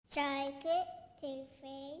Target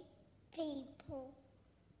TV people.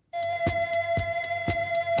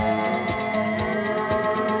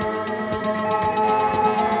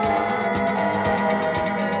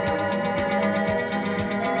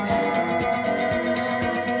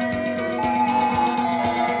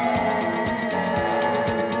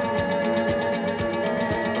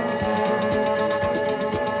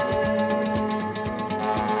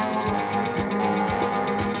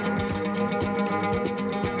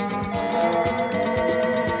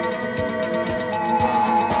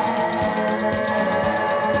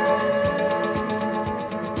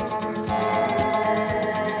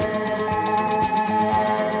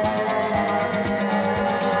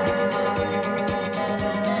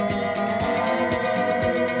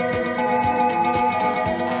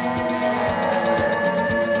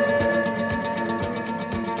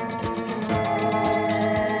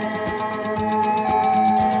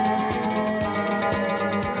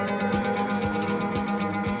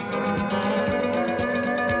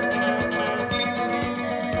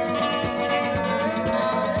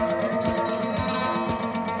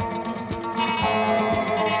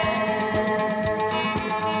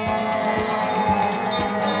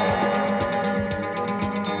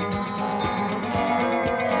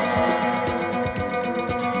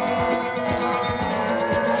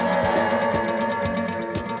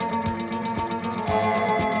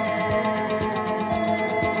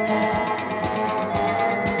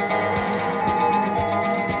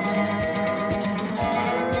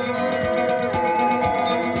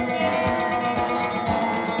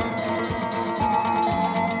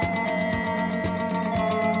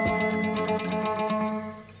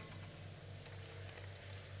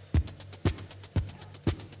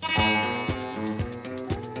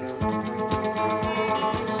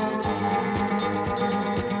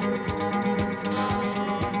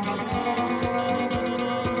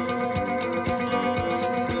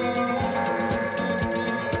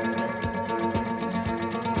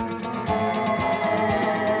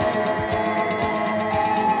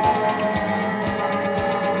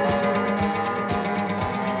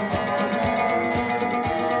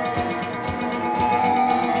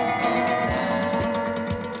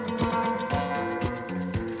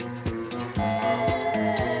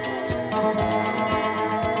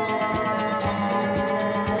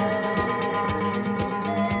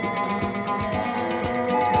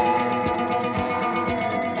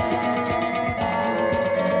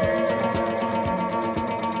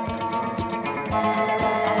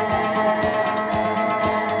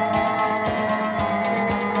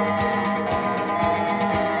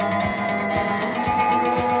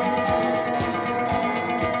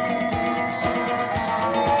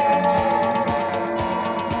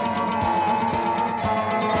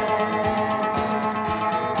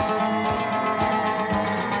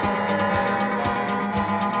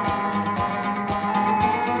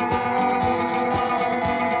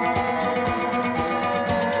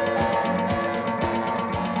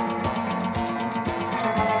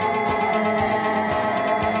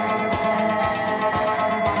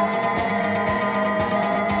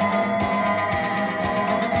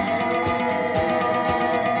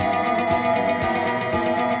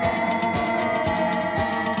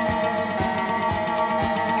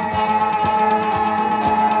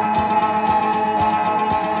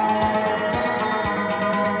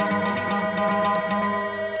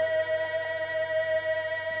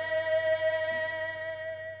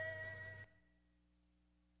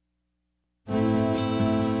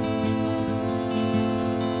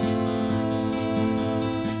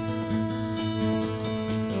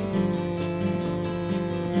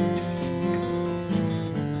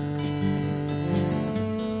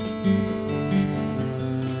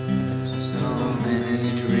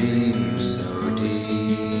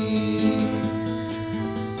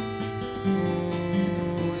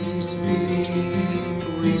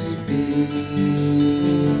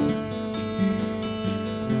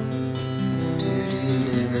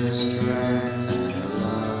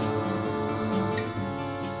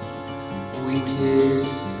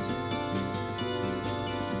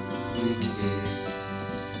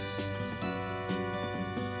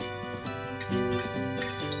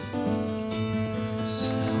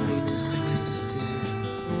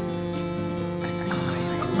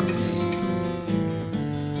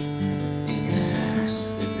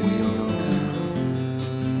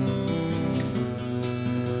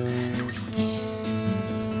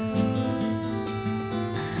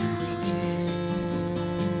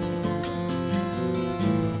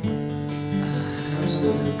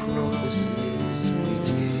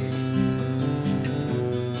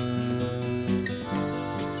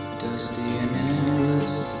 Dusty and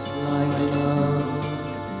endless.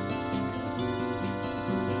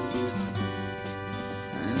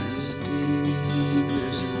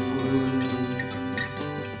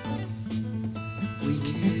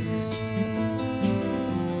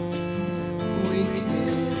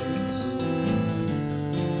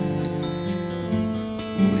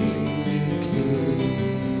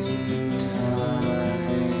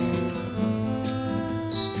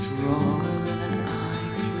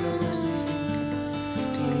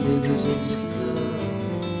 because it's love.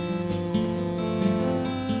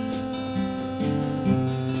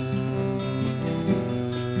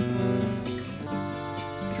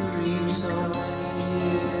 Dream so many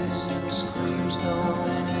years and scream so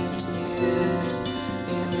many tears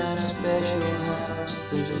in that special house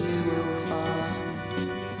that you will find.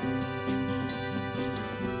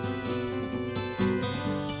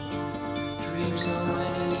 Dream so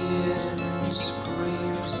many years and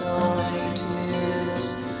scream so many tears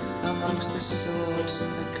amongst the swords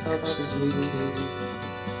and the cups as we kiss.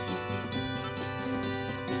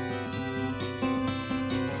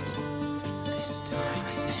 This time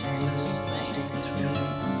is endless, made of three,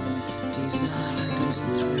 designed as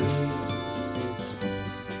three.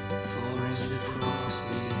 Four is the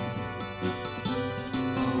prophecy,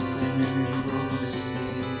 open and prophecy,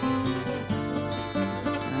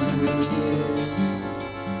 and we kiss.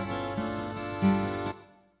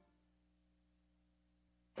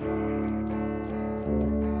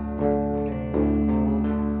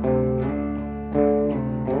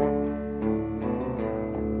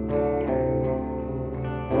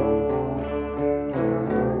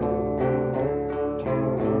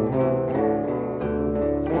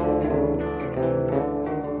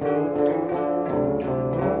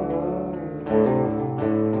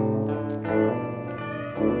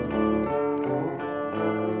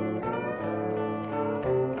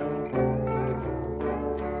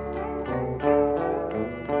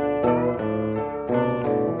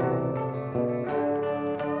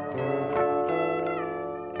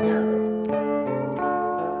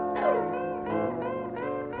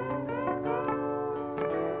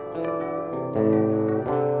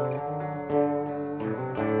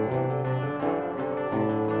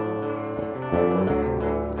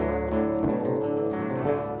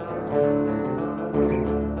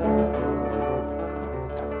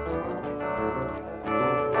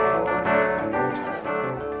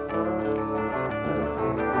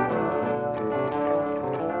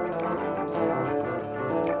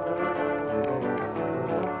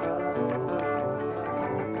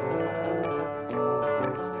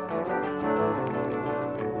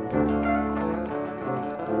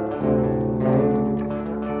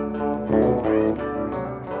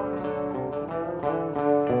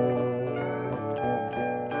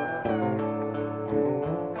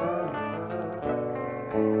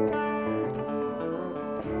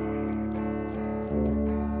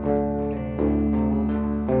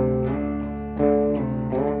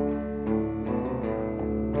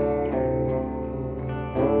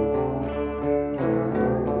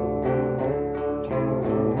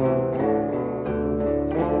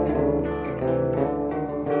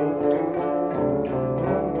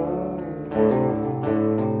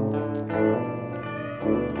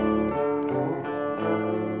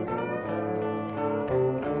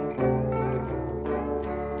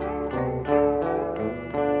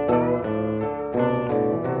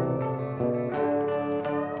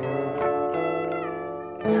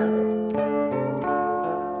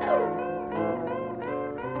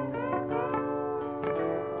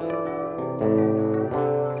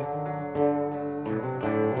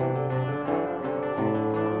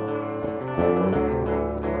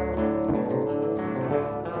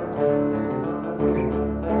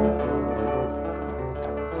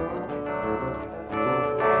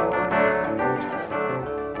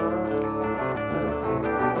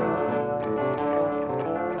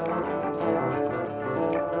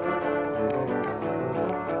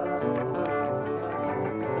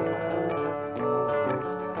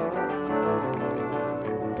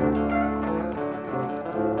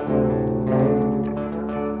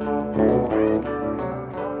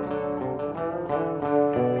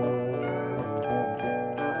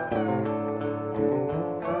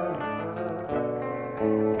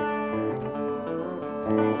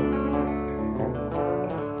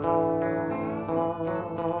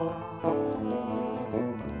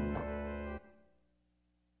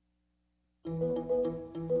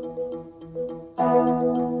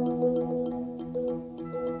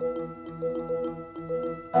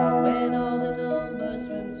 When all the numbers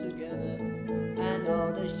swim together and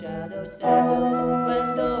all the shadows settle,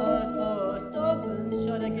 when doors forced open,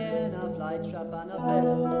 shut again, a flight trap and a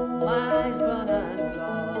petal, my eyes burn and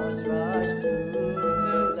claws rush to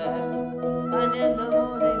through them, and in the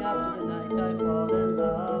morning after the night I fall in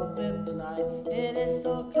love with the light. It is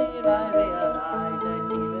so clear I realize that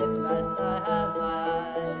here at last I have my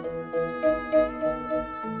eyes.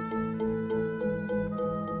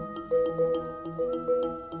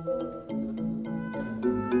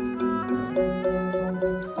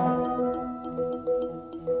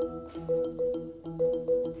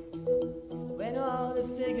 When all the the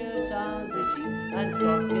figure sounds itchy and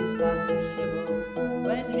soft skin starts to shiver.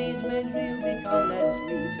 When dreams become less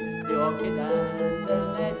sweet, the orchid and the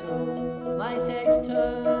metal. My sex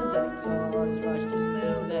turns and claws rush to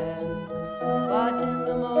spill them. But in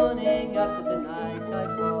the morning after the night I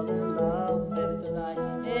fall in love with the light.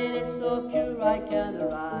 It is so pure I can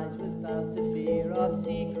arise without the fear of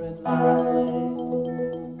secret lies.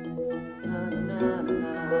 Na na na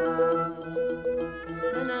na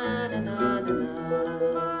na na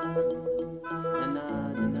na na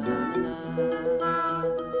na na.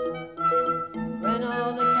 When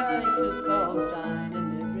all the characters form sign and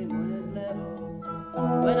every moon is level,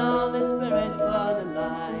 when all the spirits burn in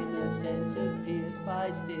line, the senses pierced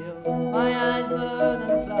by steel, my eyes burn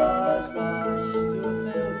and claws rush to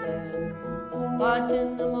fill them. But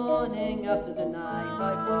in the morning after the night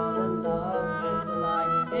I fall in love with the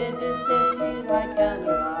light. It is so clear I can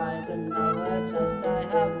arise, and now at last I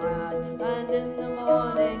have my eyes. And in the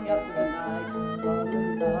morning after the